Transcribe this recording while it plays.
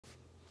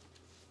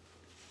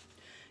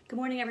Good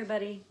morning,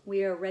 everybody.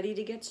 We are ready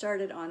to get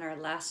started on our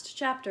last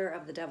chapter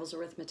of the Devil's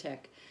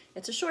Arithmetic.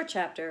 It's a short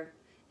chapter,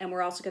 and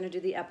we're also going to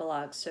do the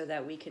epilogue so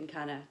that we can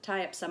kind of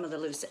tie up some of the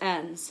loose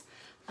ends.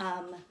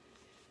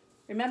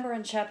 Remember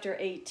in chapter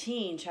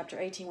 18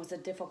 was a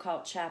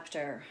difficult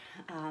chapter.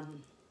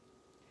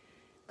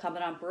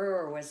 Commandant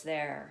Brewer was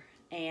there,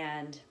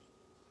 and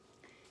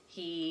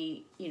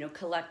he,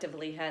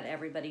 collectively had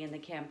everybody in the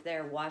camp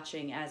there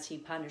watching as he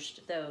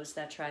punished those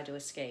that tried to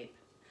escape.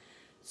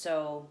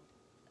 So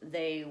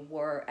they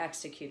were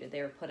executed.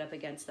 They were put up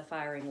against the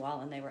firing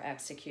wall and they were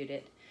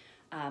executed,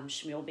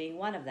 Shmuel being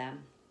one of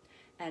them.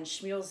 And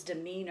Shmuel's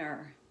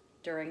demeanor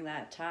during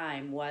that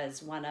time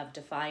was one of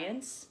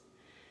defiance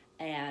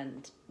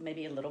and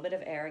maybe a little bit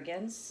of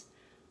arrogance,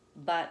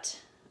 but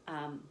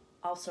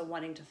also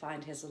wanting to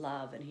find his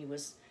love. And he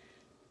was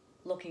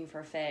looking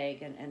for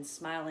Fag and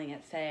smiling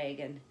at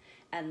Fag.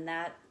 And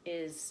that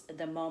is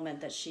the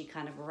moment that she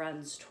kind of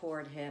runs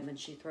toward him and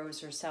she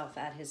throws herself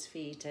at his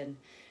feet, and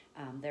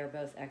they're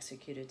both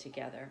executed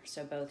together.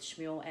 So both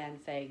Shmuel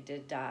and Fag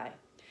did die.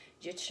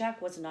 Yitzchak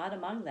was not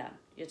among them.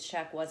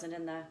 Yitzchak wasn't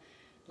in the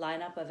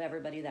lineup of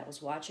everybody that was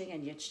watching,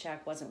 and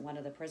Yitzchak wasn't one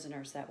of the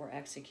prisoners that were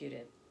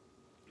executed.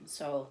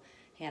 So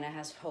Hannah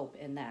has hope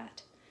in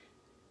that.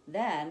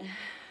 Then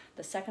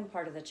the second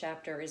part of the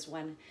chapter is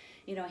when,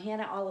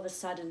 Hannah all of a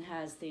sudden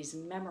has these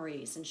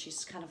memories, and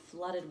she's kind of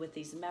flooded with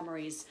these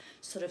memories,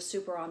 sort of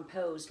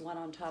superimposed one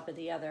on top of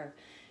the other.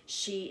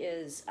 She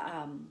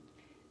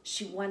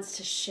wants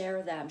to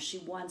share them. She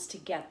wants to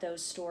get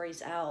those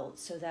stories out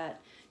so that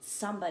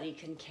somebody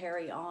can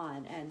carry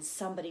on and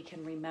somebody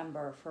can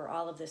remember for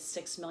all of the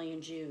 6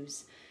 million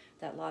Jews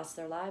that lost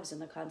their lives in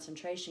the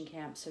concentration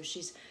camp. So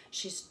she's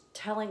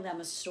telling them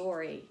a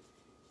story,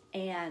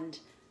 and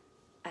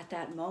at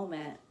that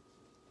moment,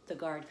 the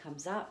guard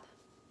comes up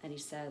and he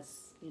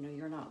says,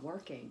 you're not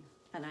working,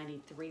 and I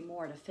need 3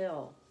 more to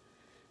fill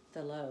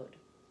the load.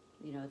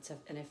 It's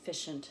an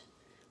efficient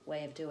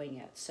way of doing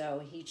it.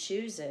 So he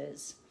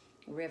chooses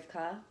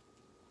Rivka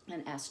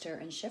and Esther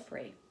and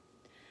Shifri.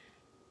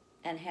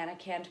 And Hannah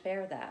can't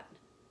bear that.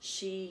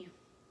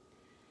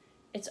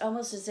 It's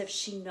almost as if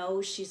she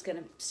knows she's going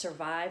to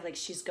survive, like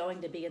she's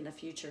going to be in the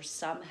future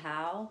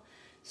somehow.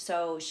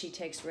 So she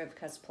takes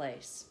Rivka's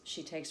place.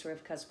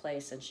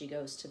 And she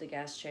goes to the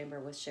gas chamber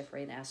with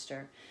Shifri and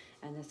Esther.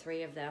 And the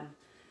 3 of them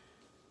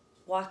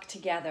walk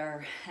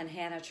together, and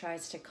Hannah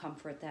tries to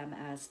comfort them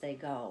as they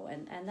go.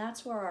 And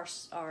that's where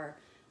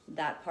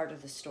that part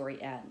of the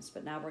story ends.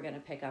 But now we're going to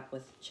pick up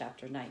with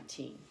chapter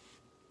 19.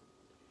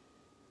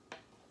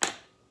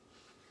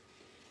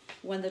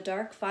 When the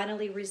dark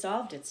finally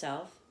resolved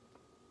itself,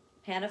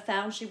 Hannah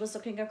found she was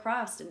looking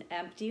across an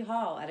empty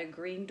hall at a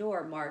green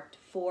door marked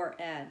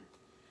 4N.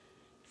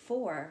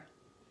 4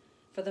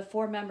 for the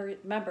 4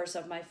 members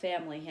of my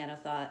family, Hannah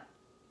thought.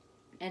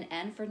 An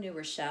N for New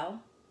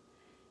Rochelle?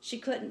 She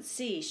couldn't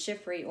see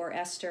Shifri or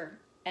Esther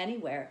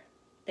anywhere.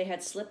 They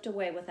had slipped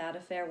away without a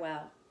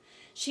farewell.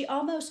 She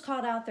almost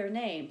called out their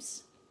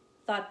names,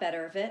 thought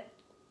better of it,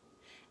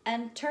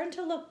 and turned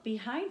to look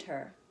behind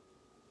her.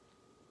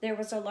 There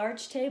was a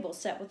large table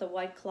set with a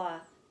white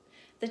cloth.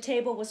 The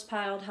table was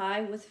piled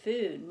high with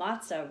food: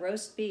 matzah,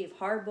 roast beef,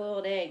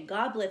 hard-boiled egg,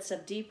 goblets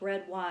of deep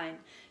red wine.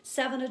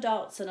 7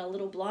 adults and a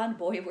little blonde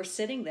boy were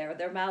sitting there,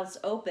 their mouths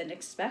open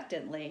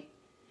expectantly.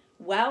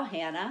 "Well,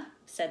 Hannah,"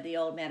 said the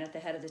old man at the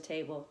head of the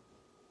table.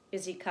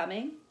 "Is he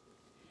coming?"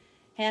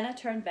 Hannah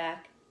turned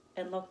back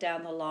and looked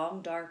down the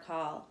long, dark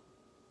hall.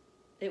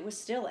 It was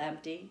still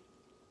empty.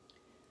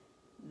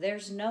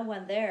 "There's no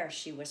one there,"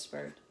 she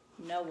whispered.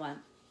 "No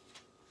one."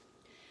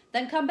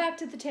 "Then come back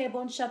to the table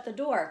and shut the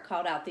door,"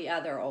 called out the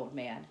other old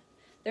man.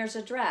 "There's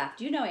a draft.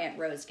 You know Aunt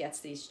Rose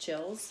gets these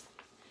chills."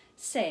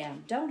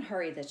 "Sam, don't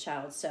hurry the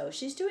child so.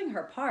 She's doing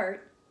her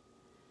part."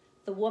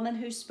 The woman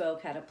who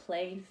spoke had a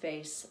plain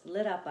face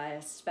lit up by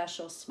a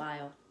special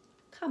smile.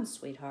 "Come,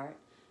 sweetheart.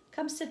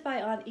 Come sit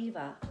by Aunt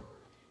Eva."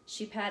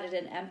 She patted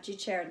an empty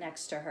chair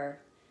next to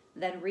her,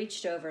 then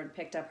reached over and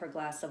picked up her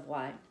glass of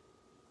wine.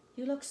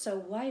 "You look so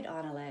white,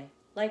 Annalei,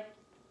 like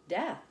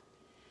death.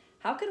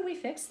 How can we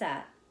fix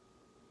that?"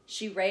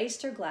 She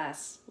raised her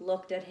glass,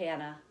 looked at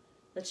Hannah.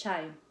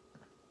 "L'chaim."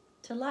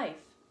 "To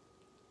life."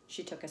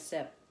 She took a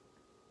sip.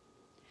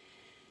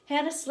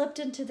 Hannah slipped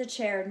into the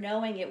chair,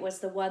 knowing it was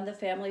the one the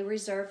family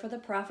reserved for the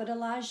prophet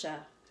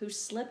Elijah, who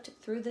slipped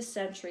through the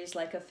centuries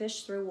like a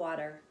fish through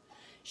water.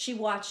 She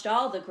watched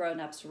all the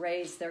grown-ups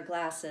raise their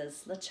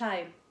glasses.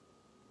 "L'chaim."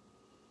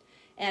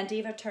 Aunt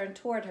Eva turned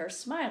toward her,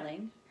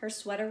 smiling. Her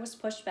sweater was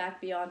pushed back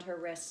beyond her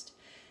wrist.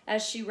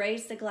 As she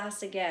raised the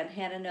glass again,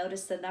 Hannah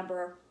noticed the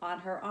number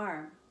on her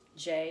arm,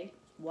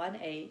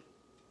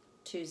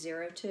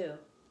 J18202.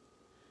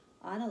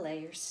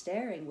 "Annalei, you're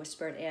staring,"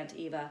 whispered Aunt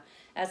Eva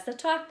as the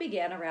talk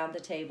began around the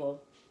table.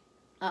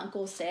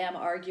 Uncle Sam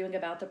arguing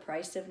about the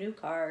price of new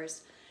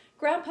cars,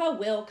 Grandpa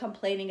Will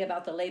complaining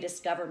about the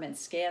latest government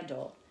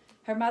scandal,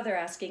 her mother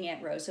asking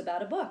Aunt Rose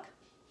about a book.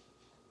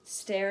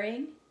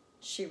 "Staring?"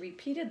 She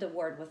repeated the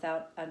word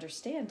without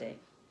understanding.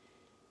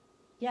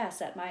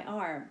 "Yes, at my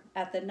arm,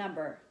 at the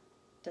number.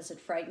 Does it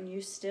frighten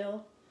you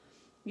still?"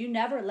 You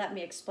never let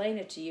me explain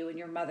it to you, and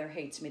your mother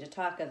hates me to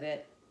talk of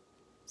it.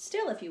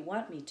 Still, if you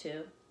want me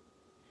to.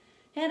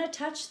 Hannah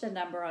touched the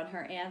number on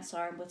her aunt's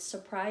arm with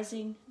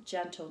surprising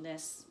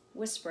gentleness,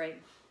 whispering,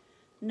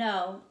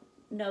 No,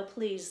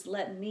 please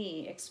let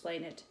me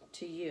explain it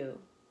to you.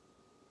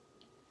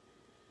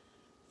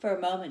 For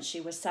a moment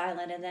she was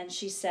silent, and then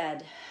she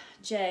said,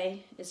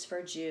 J is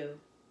for Jew,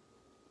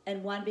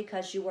 and 1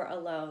 because you were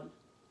alone.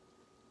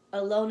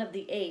 Alone of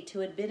the 8 who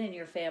had been in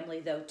your family,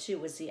 though 2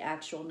 was the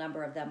actual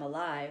number of them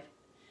alive.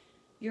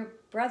 Your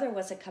brother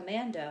was a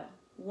commando,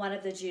 one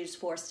of the Jews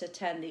forced to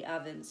tend the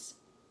ovens,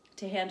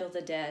 to handle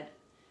the dead,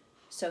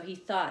 so he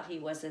thought he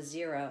was a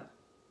 0.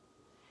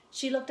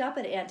 She looked up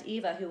at Aunt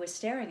Eva, who was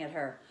staring at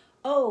her.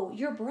 Oh,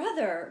 your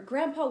brother,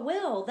 Grandpa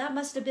Will, that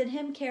must have been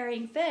him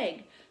carrying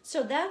Fag,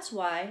 so that's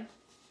why.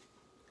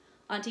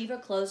 Aunt Eva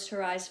closed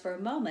her eyes for a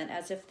moment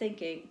as if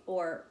thinking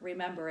or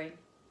remembering.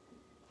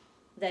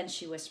 Then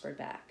she whispered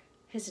back,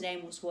 his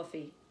name was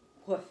Woofy,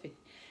 Woofy,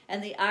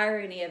 and the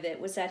irony of it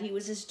was that he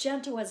was as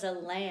gentle as a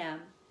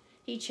lamb.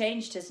 He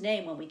changed his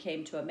name when we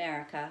came to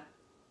America.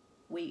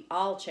 We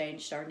all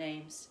changed our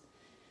names.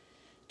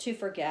 To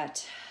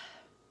forget.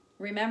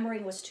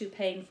 Remembering was too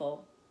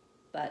painful,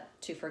 but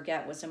to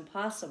forget was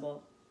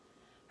impossible.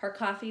 Her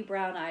coffee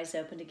brown eyes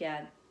opened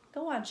again.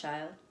 Go on,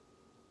 child.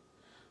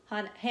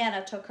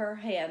 Hannah took her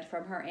hand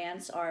from her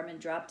aunt's arm and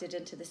dropped it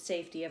into the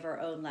safety of her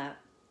own lap.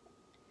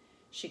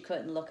 She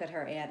couldn't look at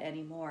her aunt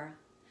anymore.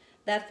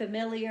 That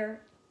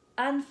familiar,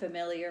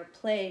 unfamiliar,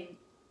 plain,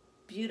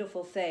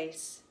 beautiful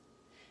face.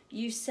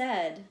 You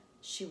said,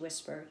 she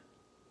whispered,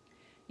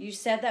 you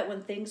said that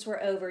when things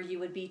were over, you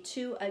would be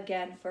 2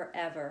 again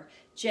forever.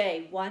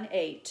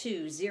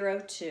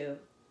 J18202.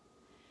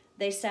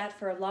 They sat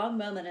for a long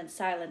moment in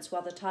silence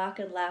while the talk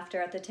and laughter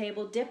at the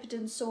table dipped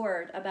and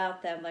soared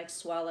about them like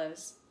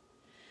swallows.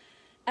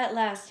 At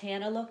last,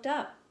 Hannah looked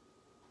up.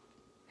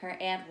 Her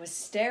aunt was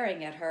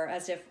staring at her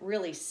as if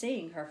really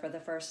seeing her for the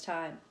first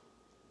time.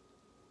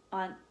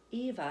 Aunt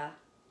Eva,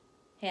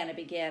 Hannah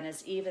began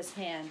as Eva's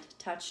hand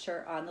touched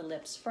her on the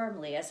lips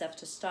firmly as if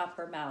to stop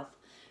her mouth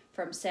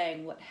from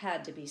saying what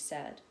had to be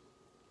said.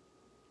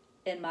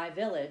 In my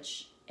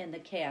village, in the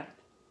camp,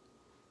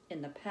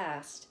 in the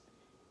past,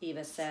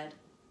 Eva said,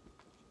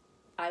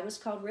 I was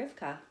called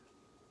Rivka.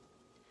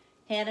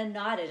 Hannah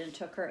nodded and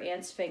took her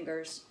aunt's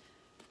fingers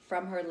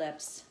from her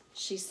lips.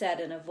 She said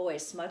in a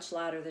voice much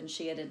louder than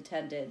she had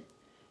intended,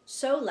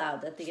 so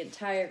loud that the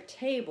entire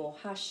table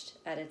hushed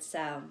at its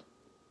sound.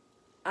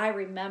 I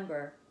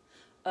remember.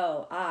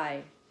 Oh,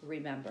 I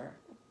remember.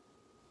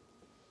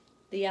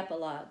 The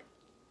epilogue.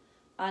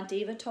 Aunt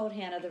Eva told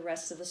Hannah the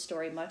rest of the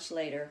story much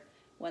later,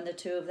 when the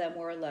 2 of them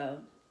were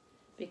alone,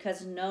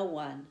 because no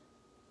one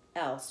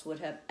else would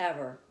have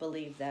ever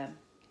believed them.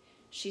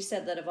 She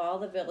said that of all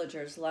the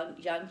villagers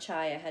young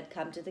Chaya had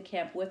come to the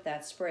camp with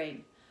that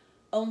spring,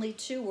 only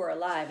 2 were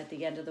alive at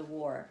the end of the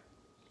war.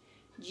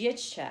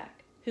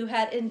 Yitzchak, who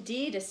had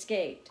indeed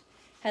escaped,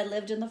 had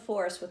lived in the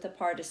forest with the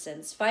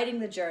partisans, fighting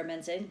the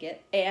Germans, and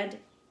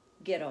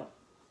Gittel.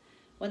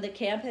 When the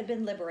camp had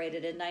been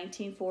liberated in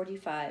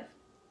 1945,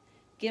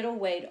 Gittel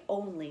weighed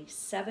only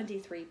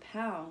 73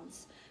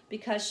 pounds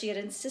because she had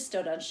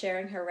insisted on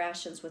sharing her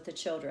rations with the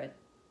children.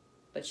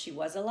 But she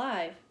was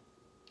alive.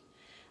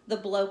 The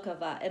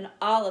Blokova and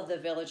all of the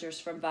villagers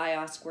from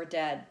Vyosk were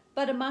dead,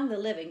 but among the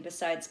living,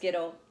 besides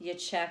Gittel,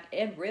 Yitzchak,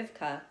 and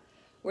Rivka,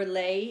 were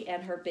Lei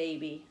and her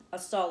baby, a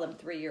solemn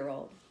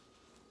 3-year-old.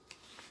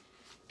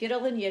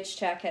 Gittel and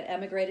Yitzchak had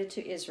emigrated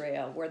to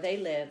Israel, where they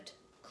lived,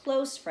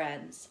 close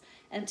friends,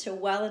 until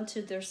well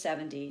into their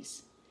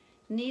 70s.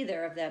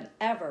 Neither of them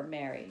ever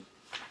married.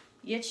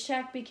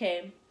 Yitzchak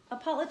became a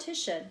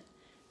politician,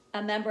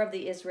 a member of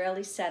the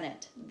Israeli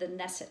Senate, the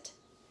Knesset.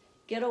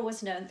 Gittel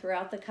was known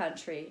throughout the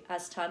country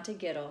as Tante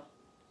Gittel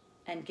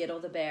and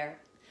Gittel the Bear,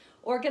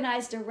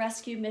 organized a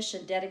rescue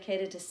mission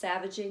dedicated to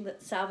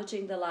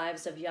salvaging the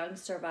lives of young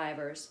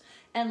survivors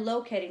and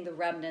locating the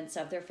remnants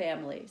of their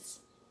families.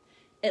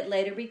 It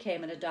later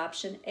became an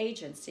adoption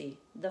agency,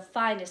 the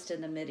finest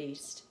in the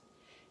Mideast.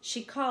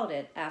 She called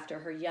it after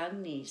her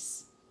young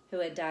niece, who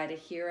had died a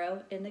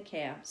hero in the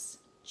camps,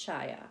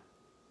 Chaya,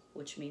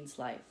 which means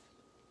life.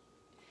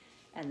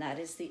 And that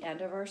is the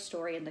end of our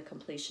story and the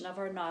completion of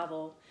our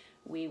novel.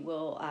 We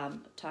will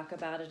talk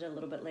about it a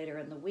little bit later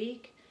in the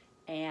week,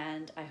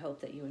 and I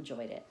hope that you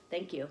enjoyed it.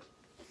 Thank you.